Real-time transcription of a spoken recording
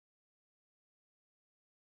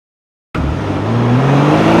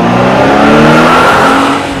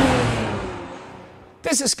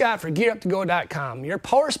This is Scott for GearUp2Go.com, your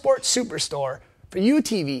power sports superstore for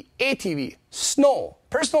UTV, ATV, snow,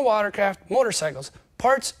 personal watercraft, motorcycles,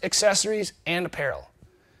 parts, accessories, and apparel.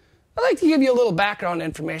 I'd like to give you a little background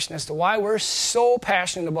information as to why we're so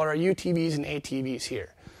passionate about our UTVs and ATVs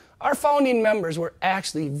here. Our founding members were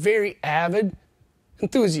actually very avid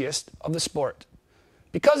enthusiasts of the sport.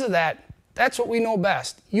 Because of that, that's what we know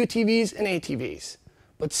best, UTVs and ATVs.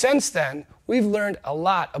 But since then, we've learned a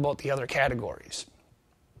lot about the other categories.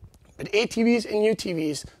 But ATVs and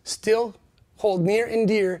UTVs still hold near and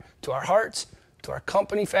dear to our hearts, to our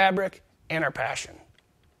company fabric, and our passion.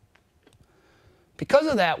 Because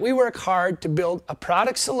of that, we work hard to build a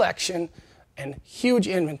product selection and huge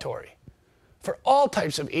inventory for all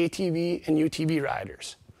types of ATV and UTV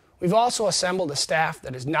riders. We've also assembled a staff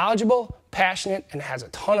that is knowledgeable, passionate, and has a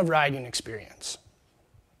ton of riding experience.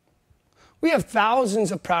 We have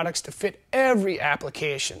thousands of products to fit every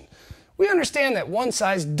application. We understand that one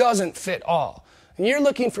size doesn't fit all, and you're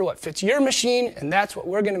looking for what fits your machine, and that's what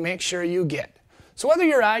we're going to make sure you get. So whether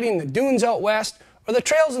you're riding the dunes out west or the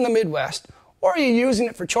trails in the Midwest, or you're using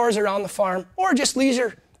it for chores around the farm, or just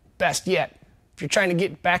leisure, best yet, if you're trying to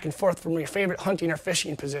get back and forth from your favorite hunting or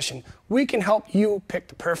fishing position, we can help you pick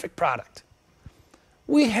the perfect product.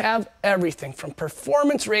 We have everything from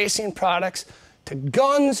performance racing products to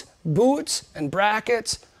guns, boots, and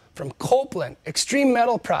brackets, from Copeland, extreme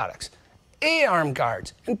metal products, A-arm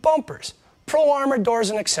guards and bumpers, pro armor doors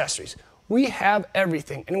and accessories. We have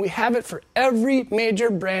everything, and we have it for every major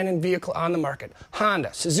brand and vehicle on the market.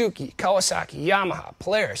 Honda, Suzuki, Kawasaki, Yamaha,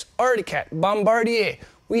 Polaris, Arctic Cat, Bombardier.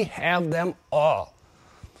 We have them all.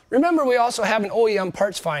 Remember, we also have an OEM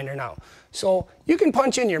parts finder now. So you can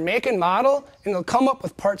punch in your make and model, and it'll come up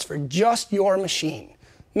with parts for just your machine.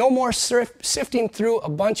 No more sifting through a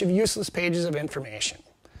bunch of useless pages of information.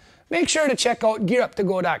 Make sure to check out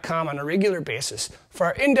GearUp2Go.com on a regular basis for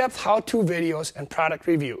our in-depth how-to videos and product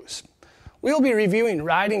reviews. We will be reviewing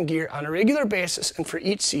riding gear on a regular basis and for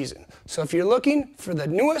each season. So if you're looking for the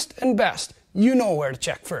newest and best, you know where to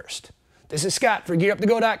check first. This is Scott for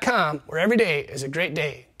GearUp2Go.com, where every day is a great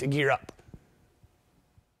day to gear up.